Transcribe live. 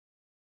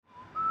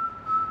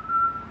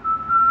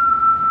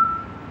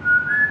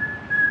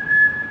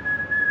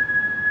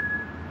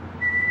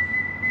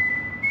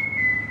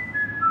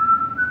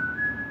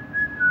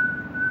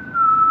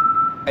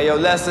Hey, yo,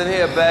 lesson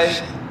here, babe.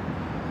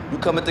 You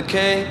come at the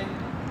king,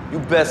 you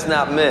best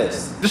not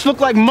miss. This look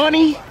like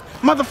money,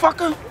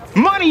 motherfucker?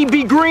 Money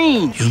be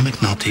green. You and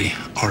McNulty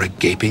are a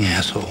gaping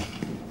asshole.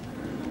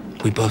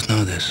 We both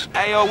know this.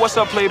 Hey, yo, what's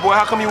up, Playboy?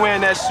 How come you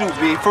wearing that suit,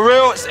 B? For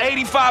real, it's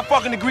 85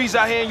 fucking degrees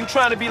out here and you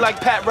trying to be like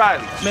Pat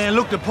Riley. Man,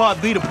 look the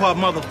part, be the part,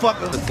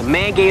 motherfucker. Look, the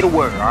man gave the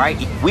word, all right?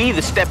 We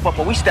either step up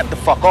or we step the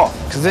fuck off.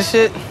 Cause this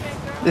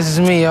is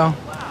me, yo.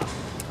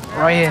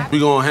 Right here. We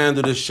gonna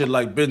handle this shit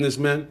like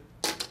businessmen.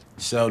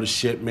 Sell the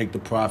shit, make the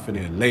profit,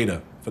 and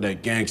later for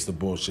that gangster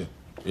bullshit.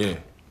 Yeah.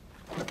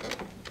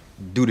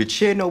 Do the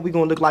chair know we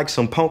gonna look like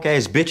some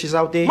punk-ass bitches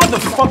out there?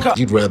 Motherfucker!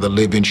 You'd rather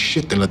live in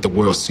shit than let the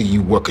world see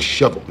you work a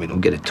shovel. I mean,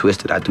 don't get it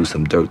twisted. I do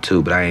some dirt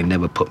too, but I ain't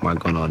never put my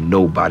gun on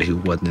nobody who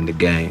wasn't in the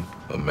game.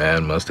 A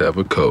man must have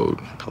a code.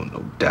 Oh, no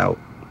doubt.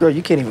 Girl,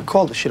 you can't even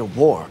call this shit a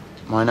war.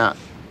 Why not?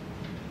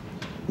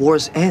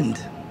 Wars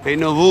end.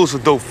 Ain't no rules for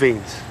dope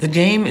fiends. The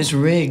game is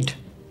rigged,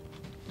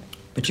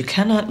 but you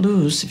cannot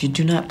lose if you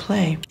do not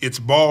play. It's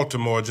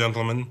Baltimore,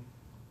 gentlemen.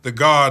 The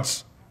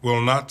gods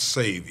will not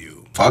save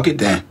you. Fuck it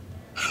then.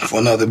 For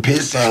another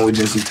pit sandwich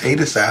and some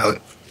tater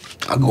salad,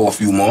 I'll go a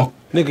few more.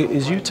 Nigga,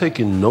 is you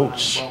taking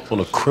notes on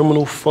a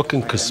criminal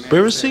fucking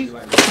conspiracy?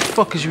 What the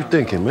fuck is you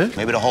thinking, man?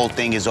 Maybe the whole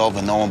thing is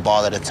over, no one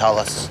bothered to tell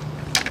us.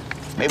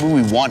 Maybe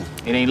we won.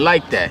 It ain't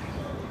like that.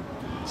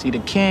 See, the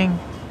king,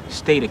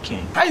 stay the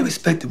king. How you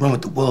expect to run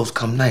with the wolves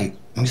come night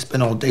when you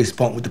spend all day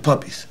spunking with the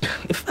puppies?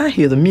 If I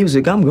hear the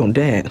music, I'm gonna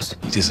dance.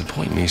 You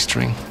disappoint me,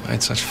 String. I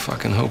had such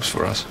fucking hopes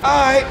for us. All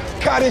right,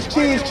 cottage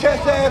cheese,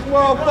 chest ass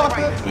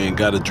motherfucker. We ain't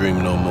gotta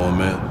dream no more,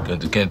 man.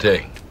 Kente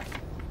Kente.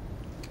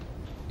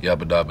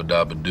 Yabba dabba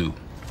dabba do.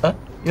 Huh?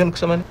 You look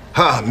somebody?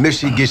 Ha,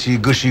 mishy gishy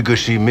gushy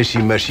gushy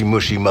mishy meshy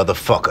mushy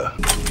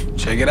motherfucker.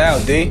 Check it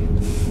out, D.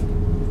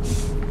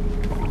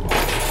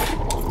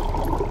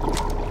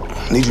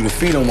 I need you to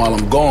feed him while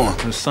I'm gone.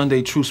 The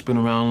Sunday truth's been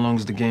around as long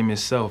as the game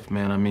itself,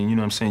 man. I mean, you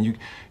know what I'm saying?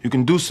 You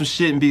can do some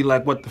shit and be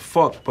like, what the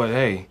fuck? But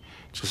hey,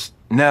 just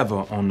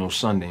never on no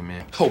Sunday,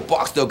 man. Oh,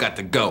 Barksdale got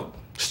to go.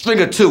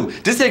 Stringer 2.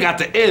 This ain't got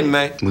to end,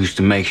 man. We used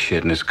to make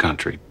shit in this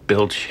country,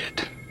 build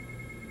shit.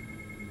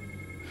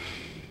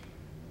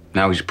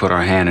 Now we just put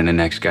our hand in the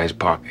next guy's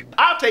pocket.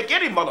 I'll take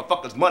any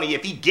motherfucker's money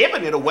if he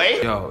giving it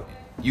away. Yo,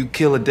 you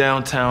kill a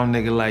downtown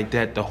nigga like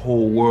that, the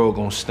whole world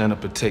gonna stand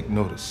up and take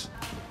notice.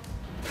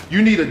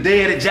 You need a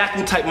dead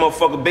jackal type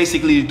motherfucker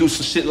basically to do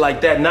some shit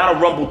like that, not a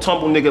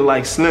rumble-tumble nigga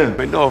like Slim.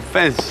 Hey, no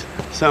offense,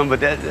 son, but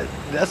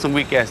that's some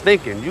weak-ass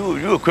thinking.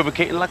 You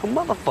equivocating like a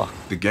motherfucker.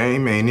 The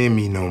game ain't in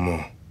me no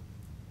more.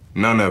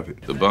 None of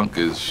it. The Bunk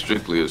is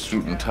strictly a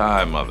suit and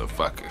tie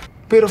motherfucker.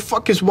 Where the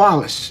fuck is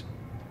Wallace?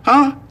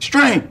 Huh?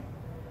 String.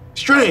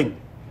 String.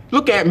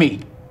 Look at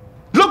me.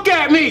 Look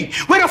at me!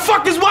 Where the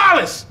fuck is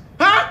Wallace?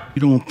 Huh?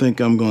 You don't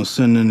think I'm gonna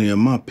send any of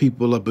my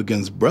people up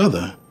against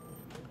brother?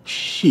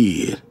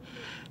 Shit.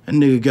 That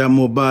nigga got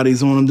more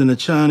bodies on him than a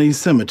Chinese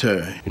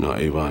cemetery. You know,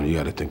 Avon, you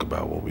gotta think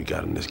about what we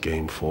got in this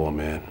game for,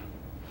 man.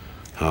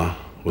 Huh?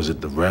 Was it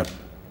the rep?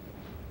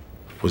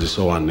 Was it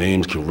so our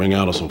names can ring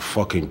out on some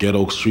fucking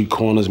ghetto street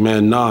corners,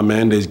 man? Nah,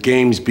 man, there's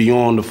games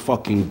beyond the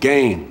fucking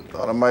game.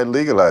 Thought I might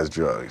legalize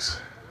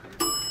drugs.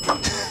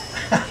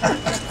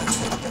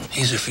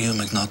 Easy for you,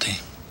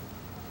 McNulty.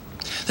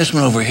 This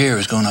one over here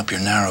is going up your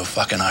narrow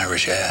fucking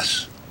Irish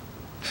ass.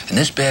 And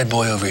this bad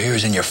boy over here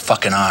is in your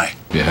fucking eye.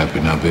 You happy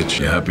now, bitch?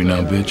 You happy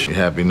now, bitch? You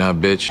happy now,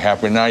 bitch?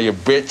 Happy now, you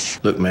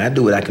bitch. Look, man, I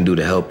do what I can do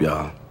to help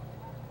y'all.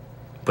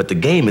 But the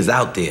game is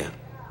out there.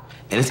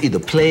 And it's either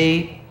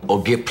play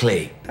or get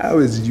played. How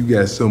is it you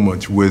got so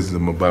much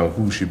wisdom about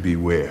who should be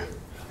where?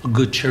 A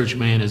good church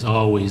man is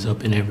always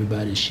up in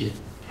everybody's shit.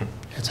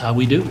 That's how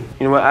we do.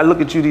 You know what, I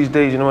look at you these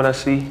days, you know what I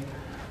see?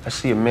 I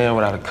see a man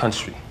without a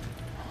country.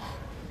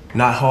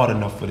 Not hard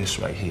enough for this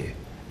right here.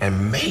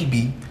 And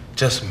maybe,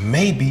 just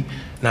maybe,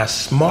 not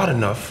smart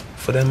enough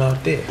for them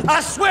out there.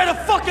 I swear to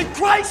fucking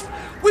Christ,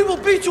 we will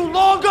beat you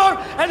longer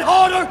and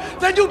harder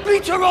than you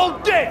beat your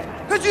own dick.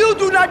 Because you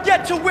do not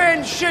get to win,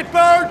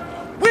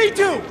 shitbird. We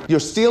do. You're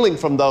stealing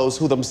from those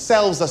who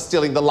themselves are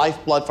stealing the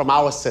lifeblood from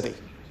our city.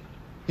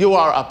 You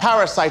are a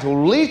parasite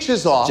who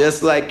leeches off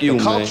Just like you,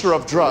 the culture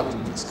of drugs.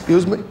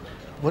 Excuse me?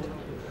 What?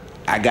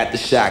 I got the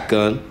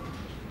shotgun.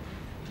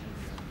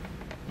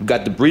 You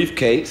got the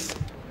briefcase.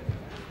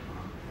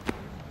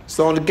 It's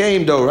on the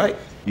game, though, right?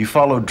 You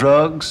follow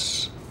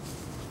drugs,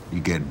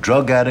 you get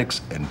drug addicts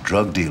and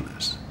drug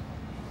dealers.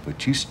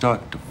 But you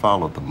start to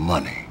follow the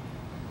money,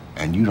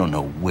 and you don't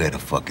know where the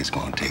fuck it's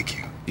gonna take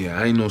you. Yeah,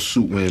 I ain't no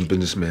suit-wearing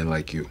businessman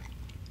like you.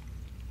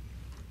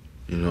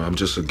 You know, I'm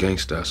just a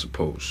gangster, I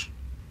suppose.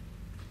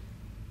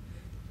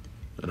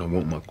 And I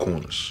want my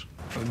corners.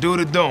 Do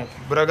it or don't,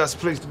 but I got some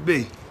place to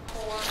be.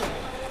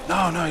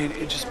 No, you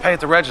just pay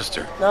at the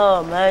register.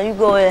 No, man, you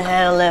go ahead and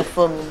handle that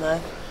for me,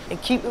 man.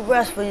 And keep the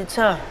rest for your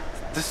time.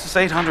 This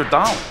is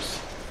 $800.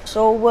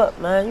 So what,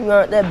 man? You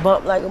earned that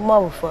bump like a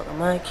motherfucker,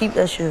 man. Keep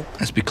that shit.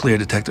 Let's be clear,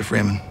 Detective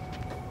Freeman.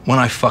 When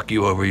I fuck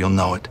you over, you'll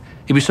know it.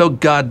 You'll be so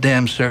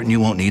goddamn certain you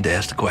won't need to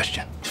ask the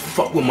question.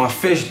 Fuck with my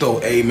fish, though,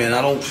 hey, man.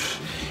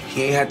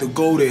 He ain't had to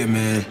go there,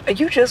 man.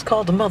 You just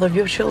called the mother of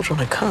your children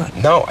a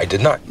cunt. No, I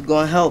did not. You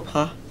gonna help,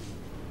 huh?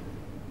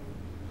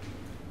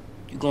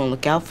 You gonna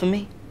look out for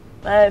me?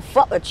 Man,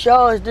 fuck a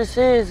charge. This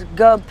is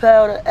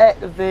gunpowder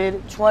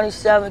activated,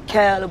 27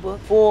 caliber,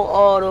 full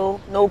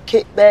auto, no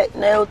kickback,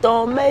 nail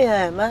throwing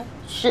mayhem, man.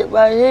 Shit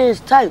right here is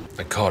tight.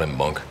 I caught him,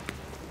 Bunk.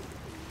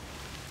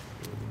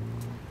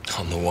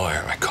 On the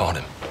wire, I caught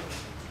him.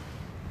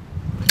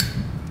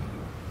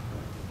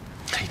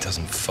 He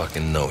doesn't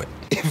fucking know it.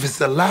 If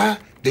it's a lie,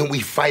 then we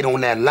fight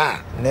on that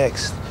lie.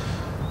 Next,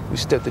 we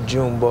stepped the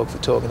Junebug for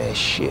talking that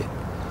shit.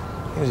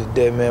 He was a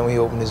dead man when he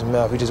opened his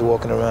mouth. He just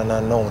walking around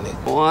not knowing it.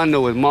 All I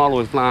know is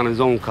Marlo is flying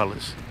his own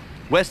colors.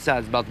 West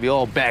Side's about to be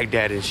all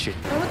Baghdad and shit.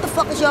 Man, what the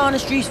fuck is y'all on the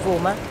streets for,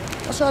 man?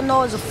 Don't y'all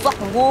know there's a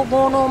fucking war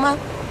going on, man?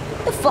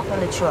 Get the fuck in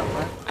the truck,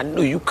 man. I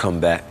knew you'd come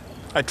back.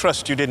 I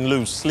trust you didn't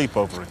lose sleep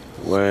over it.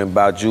 Worrying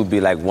about you be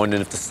like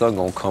wondering if the sun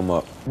gonna come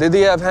up. Did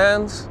he have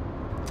hands?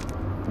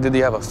 Did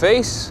he have a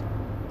face?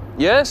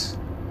 Yes?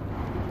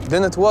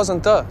 Then it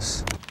wasn't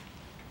us.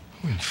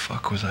 Who the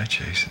fuck was I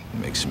chasing?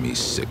 Makes me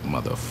sick,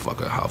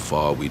 motherfucker, how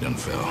far we done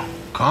fell.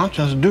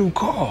 Conscience do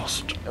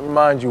cost. Never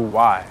mind you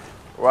why.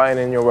 Why ain't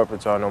in your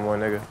repertoire no more,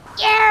 nigga?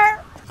 I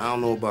don't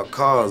know about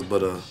cars,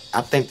 but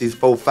I think these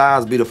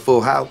 4.5s be the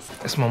full house.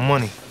 That's my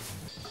money.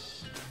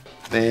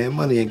 Man,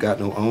 money ain't got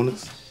no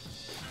owners.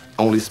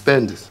 Only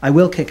spenders. I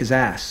will kick his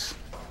ass.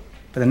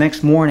 But the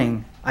next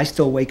morning, I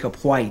still wake up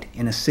white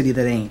in a city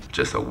that ain't.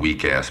 Just a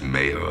weak-ass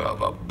mayor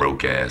of a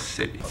broke-ass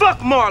city. Fuck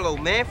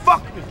Marlo, man.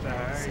 Fuck him.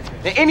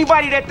 And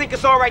anybody that think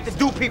it's all right to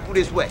do people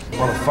this way.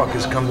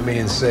 Motherfuckers come to me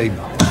and say,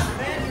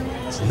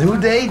 It's a new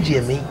day,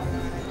 Jimmy.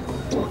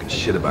 talking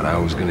shit about how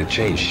it was gonna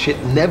change. Shit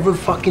never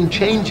fucking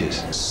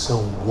changes. So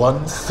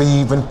one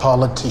thieving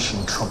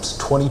politician trumps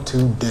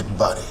 22 dead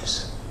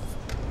bodies.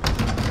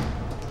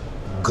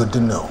 Good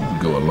to know.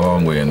 You go a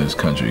long way in this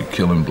country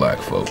killing black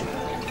folk.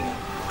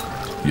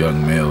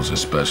 Young males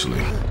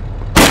especially.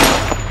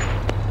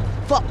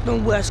 Fuck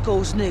them West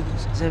Coast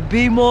niggas. Said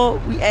B-more,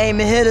 we aim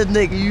and hit a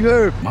nigga, you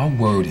heard? My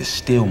word is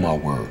still my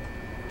word.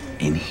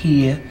 In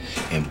here,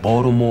 in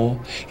Baltimore,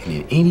 and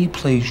in any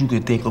place you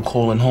could think of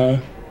calling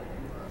home,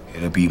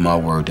 it'll be my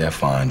word that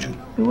finds you.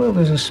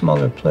 Whoever's a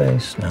smaller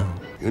place now.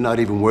 You're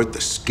not even worth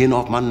the skin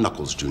off my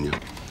knuckles, Junior.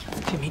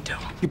 Jimmy,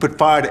 don't. You put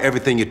fire to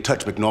everything you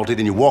touch, McNulty,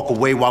 then you walk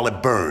away while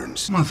it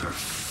burns.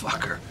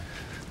 Motherfucker.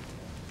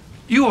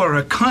 You are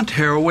a cunt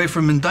hair away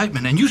from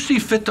indictment, and you see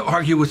fit to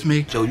argue with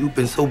me? Joe, you've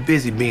been so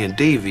busy being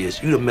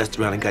devious, you done messed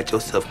around and got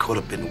yourself caught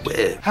up in the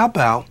web. How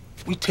about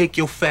we take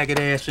your faggot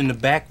ass in the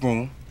back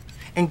room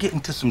and get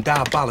into some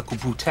diabolical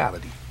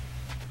brutality?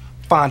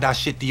 Find our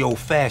shit the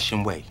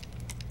old-fashioned way.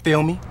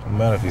 Feel me? No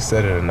matter if he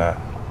said it or not,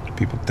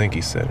 people think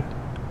he said it.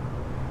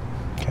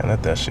 Can't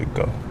let that shit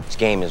go. This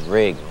game is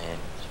rigged, man.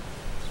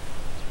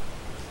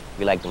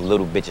 We like them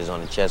little bitches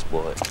on the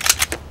chessboard.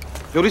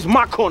 Yo, this is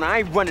my corner. I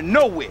ain't running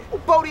nowhere. Oh,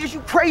 Bodie, is you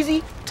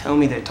crazy? Tell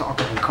me they're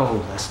talking in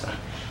code, Lester.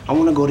 I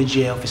want to go to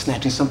jail for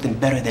snatching something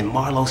better than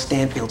Marlo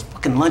Stanfield's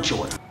fucking lunch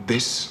order.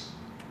 This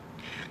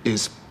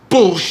is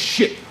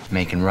bullshit.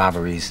 Making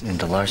robberies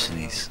into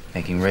larcenies,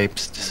 making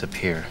rapes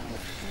disappear.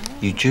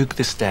 You juke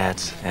the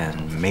stats,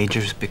 and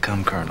majors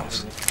become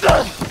colonels.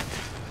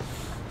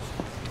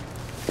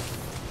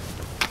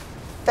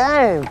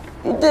 Damn,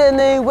 you didn't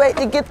even wait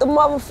to get the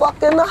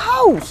motherfucker in the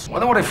house.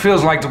 Wonder what it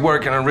feels like to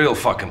work in a real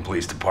fucking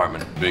police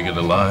department. Bigger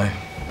the lie,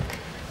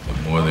 the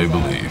more they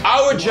believe.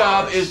 Our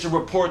job is to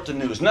report the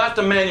news, not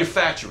to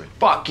manufacture it.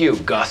 Fuck you,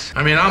 Gus.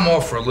 I mean, I'm all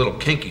for a little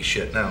kinky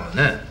shit now and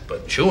then,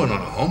 but chewing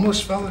on a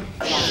homeless fella?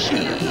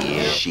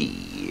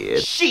 Shit.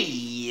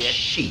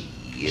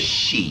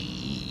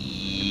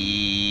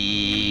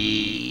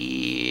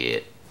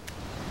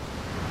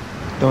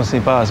 Don't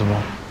seem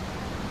possible.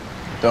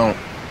 Don't.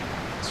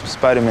 Some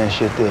Spider-Man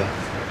shit there.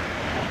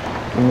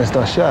 We missed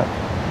our shot.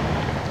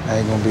 That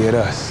ain't gonna be at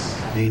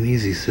us. Ain't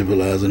easy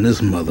civilizing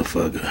this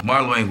motherfucker.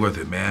 Marlo ain't worth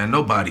it, man.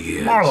 Nobody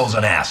is. Marlo's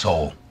an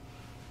asshole.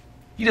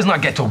 He does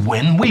not get to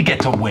win. We get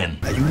to win.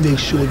 Now you make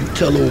sure you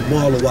tell old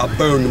Marlo I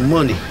burn the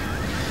money.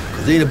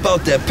 Cause it ain't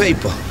about that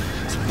paper.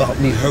 It's about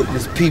me hurting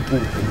his people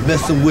and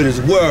messing with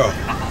his world.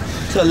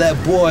 Tell that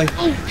boy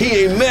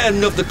he ain't mad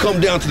enough to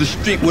come down to the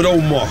street with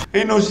Omar.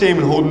 Ain't no shame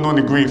in holding on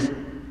to grief.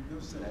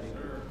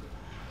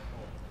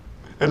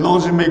 As long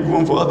as you make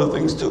room for other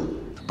things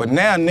too. But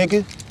now,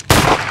 nigga.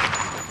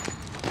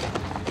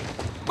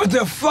 What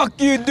the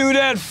fuck you do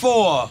that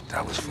for?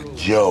 That was for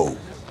Joe.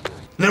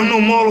 Let him know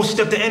Marlo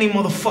stepped to any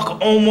motherfucker,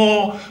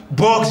 Omar,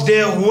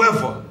 Barksdale,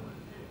 whoever.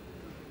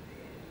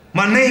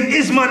 My name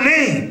is my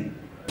name.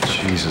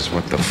 Jesus,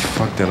 what the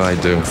fuck did I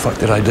do? Fuck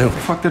did I do? The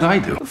fuck did I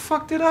do? The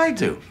fuck did I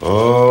do?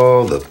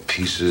 All the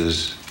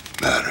pieces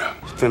matter.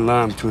 Thin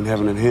line between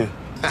heaven and here.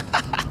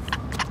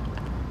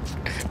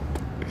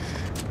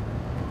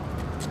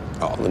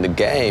 All in the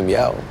game,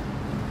 yo.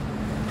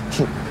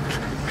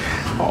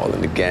 All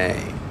in the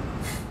game.